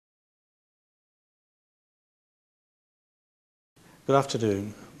Good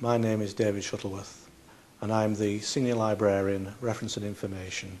afternoon. My name is David Shuttleworth and I'm the Senior Librarian Reference and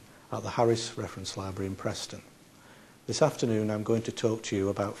Information at the Harris Reference Library in Preston. This afternoon I'm going to talk to you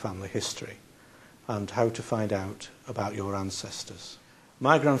about family history and how to find out about your ancestors.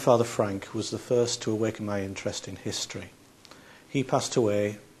 My grandfather Frank was the first to awaken my interest in history. He passed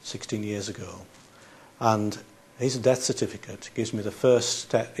away 16 years ago and his death certificate gives me the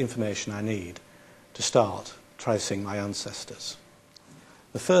first information I need to start tracing my ancestors.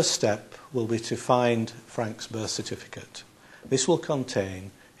 The first step will be to find Frank's birth certificate. This will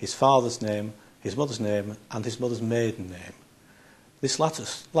contain his father's name, his mother's name and his mother's maiden name. This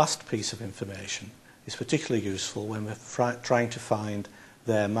last piece of information is particularly useful when we're trying to find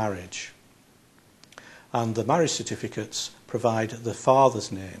their marriage. And the marriage certificates provide the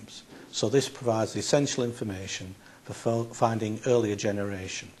father's names, so this provides the essential information for finding earlier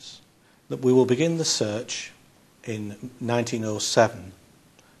generations. We will begin the search in 1907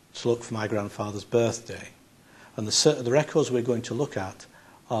 to look for my grandfather's birthday, and the records we're going to look at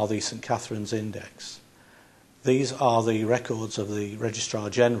are the St Catherine's Index. These are the records of the Registrar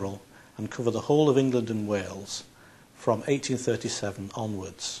General and cover the whole of England and Wales from 1837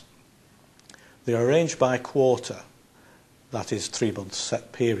 onwards. They are arranged by quarter, that is 3 month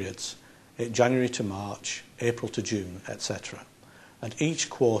set periods, January to March, April to June, etc. And each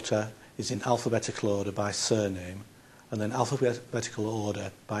quarter is in alphabetical order by surname and then alphabetical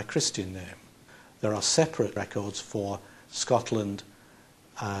order by Christian name. There are separate records for Scotland,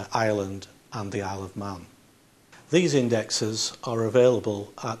 Ireland and the Isle of Man. These indexes are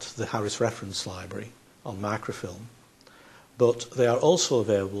available at the Harris Reference Library on microfilm, but they are also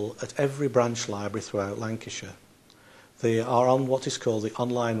available at every branch library throughout Lancashire. They are on what is called the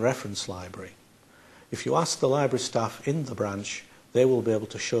Online Reference Library. If you ask the library staff in the branch, they will be able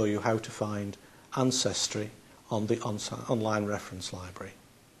to show you how to find ancestry on the Online Reference Library.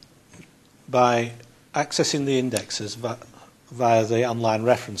 By accessing the indexes via the Online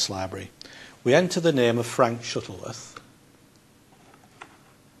Reference Library, we enter the name of Frank Shuttleworth,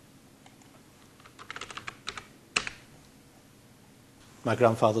 my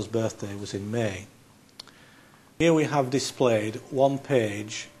grandfather's birthday was in May. Here we have displayed one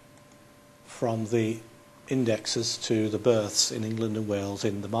page from the indexes to the births in England and Wales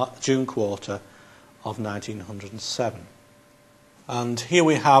in the June quarter of 1907. And here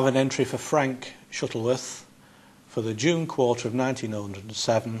we have an entry for Frank Shuttleworth for the June quarter of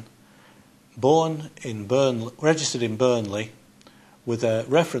 1907, registered in Burnley with a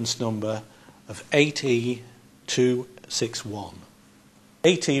reference number of 8E261.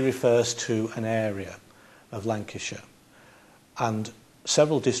 8E refers to an area of Lancashire, and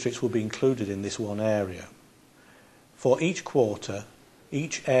several districts will be included in this one area. For each quarter,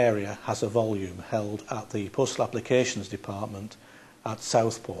 each area has a volume held at the Postal Applications Department at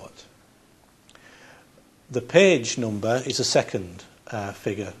Southport. The page number is a second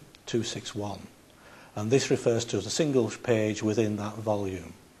figure, 261, and this refers to the single page within that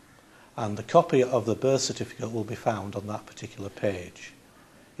volume. And the copy of the birth certificate will be found on that particular page.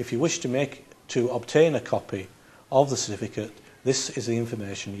 If you wish to obtain a copy of the certificate, this is the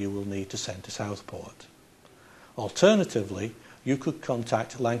information you will need to send to Southport. Alternatively, you could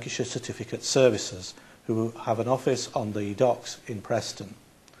contact Lancashire Certificate Services, who have an office on the docks in Preston.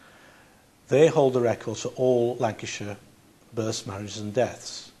 They hold the records for all Lancashire births, marriages and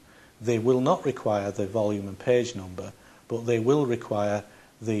deaths. They will not require the volume and page number, but they will require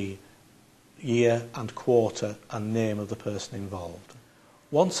the year and quarter and name of the person involved.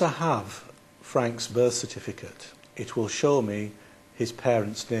 Once I have Frank's birth certificate, it will show me his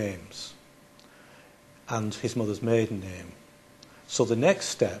parents' names and his mother's maiden name. So the next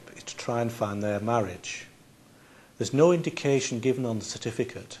step is to try and find their marriage. There's no indication given on the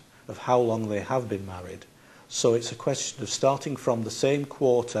certificate of how long they have been married, so it's a question of starting from the same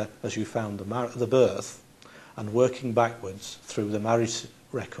quarter as you found the birth and working backwards through the marriage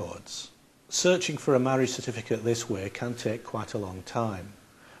records. Searching for a marriage certificate this way can take quite a long time,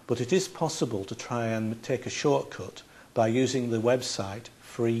 but it is possible to try and take a shortcut by using the website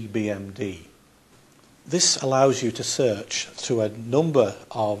FreeBMD. This allows you to search through a number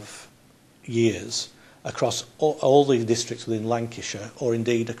of years across all the districts within Lancashire, or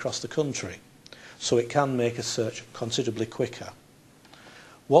indeed across the country, so it can make a search considerably quicker.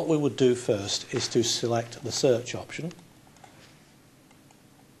 What we would do first is to select the search option,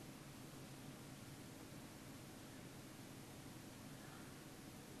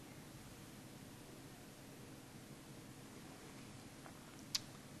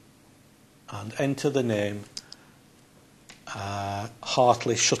 and enter the name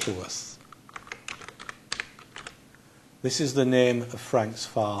Hartley Shuttleworth. This is the name of Frank's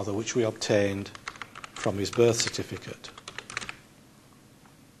father, which we obtained from his birth certificate.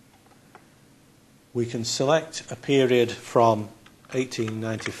 We can select a period from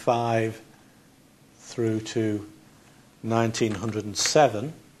 1895 through to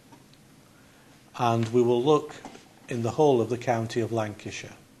 1907, and we will look in the whole of the county of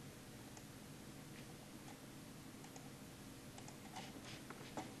Lancashire.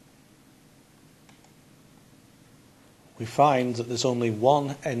 We find that there's only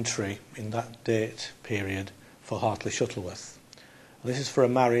one entry in that date period for Hartley Shuttleworth. This is for a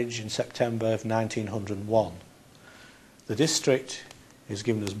marriage in September of 1901. The district is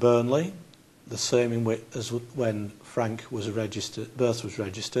given as Burnley, the same as when Frank was registered, birth was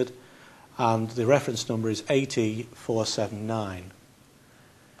registered, and the reference number is 8E479.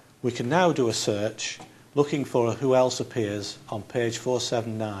 We can now do a search looking for who else appears on page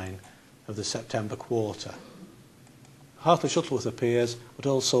 479 of the September quarter. Hartley Shuttleworth appears, but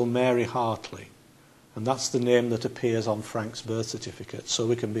also Mary Hartley, and that's the name that appears on Frank's birth certificate, so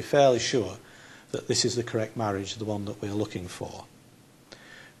we can be fairly sure that this is the correct marriage, the one that we're looking for.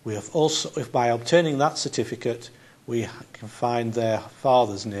 We have also, if by obtaining that certificate, we can find their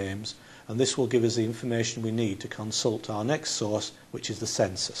fathers' names, and this will give us the information we need to consult our next source, which is the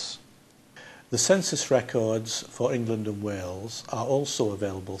census. The census records for England and Wales are also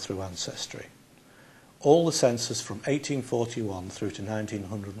available through Ancestry. All the census from 1841 through to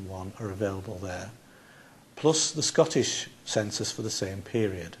 1901 are available there, plus the Scottish census for the same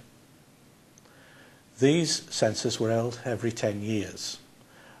period. These censuses were held every 10 years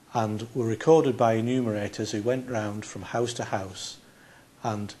and were recorded by enumerators who went round from house to house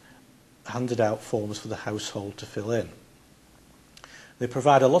and handed out forms for the household to fill in. They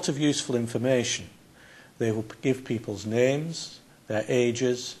provide a lot of useful information. They will give people's names, their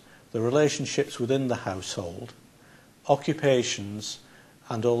ages, the relationships within the household, occupations,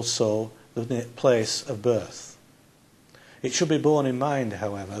 and also the place of birth. It should be borne in mind,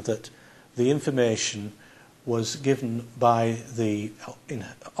 however, that the information was given by the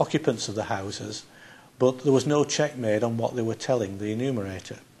occupants of the houses, but there was no check made on what they were telling the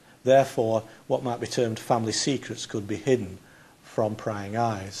enumerator. Therefore, what might be termed family secrets could be hidden from prying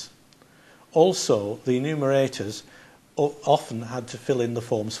eyes. Also, the enumerators often had to fill in the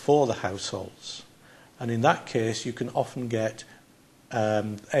forms for the households, and in that case you can often get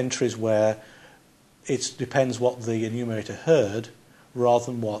entries where it depends what the enumerator heard rather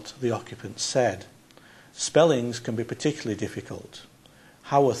than what the occupant said. Spellings can be particularly difficult.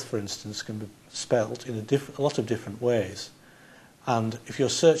 Haworth, for instance, can be spelt in a lot of different ways, and if you're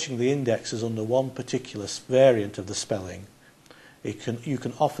searching the indexes under one particular variant of the spelling, you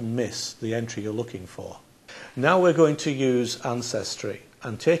can often miss the entry you're looking for. Now we're going to use Ancestry,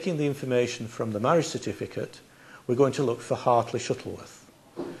 and taking the information from the marriage certificate, we're going to look for Hartley Shuttleworth.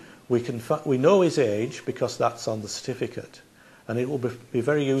 We know his age because that's on the certificate, and it will be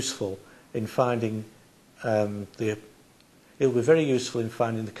very useful in finding the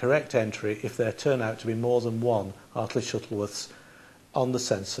correct entry if there turn out to be more than one Hartley Shuttleworths on the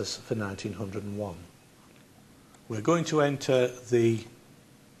census for 1901. We're going to enter the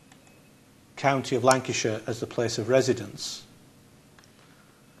county of Lancashire as the place of residence.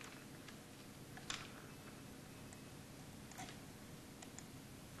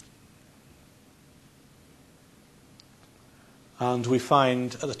 And we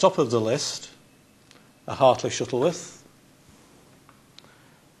find at the top of the list a Hartley Shuttleworth,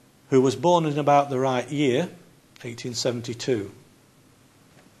 who was born in about the right year, 1872.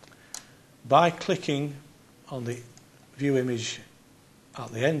 By clicking on the view image at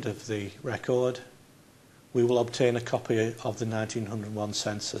the end of the record, we will obtain a copy of the 1901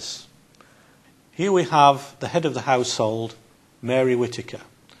 census. Here we have the head of the household, Mary Whittaker.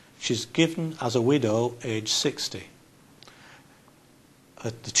 She's given as a widow, aged 60.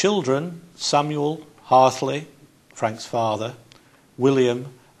 The children, Samuel, Hartley, Frank's father,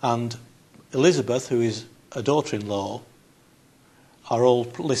 William and Elizabeth, who is a daughter-in-law, are all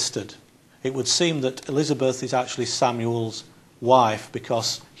listed. It would seem that Elizabeth is actually Samuel's wife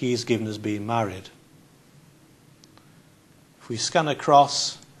because he is given as being married. If we scan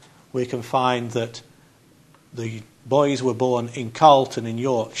across, we can find that the boys were born in Carlton in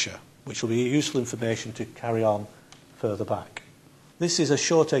Yorkshire, which will be useful information to carry on further back. This is a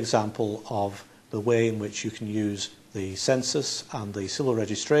short example of the way in which you can use the census and the civil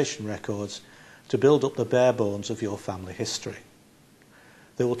registration records to build up the bare bones of your family history.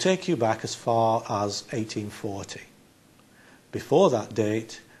 They will take you back as far as 1840. Before that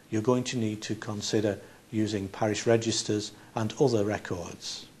date, you're going to need to consider using parish registers and other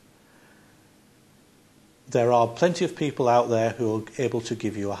records. there are plenty of people out there who are able to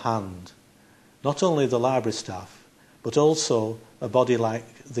give you a hand. Not only the library staff, but also a body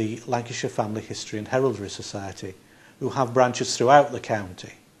like the Lancashire Family History and Heraldry Society, who have branches throughout the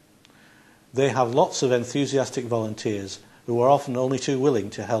county. They have lots of enthusiastic volunteers who are often only too willing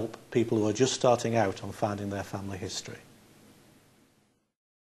to help people who are just starting out on finding their family history.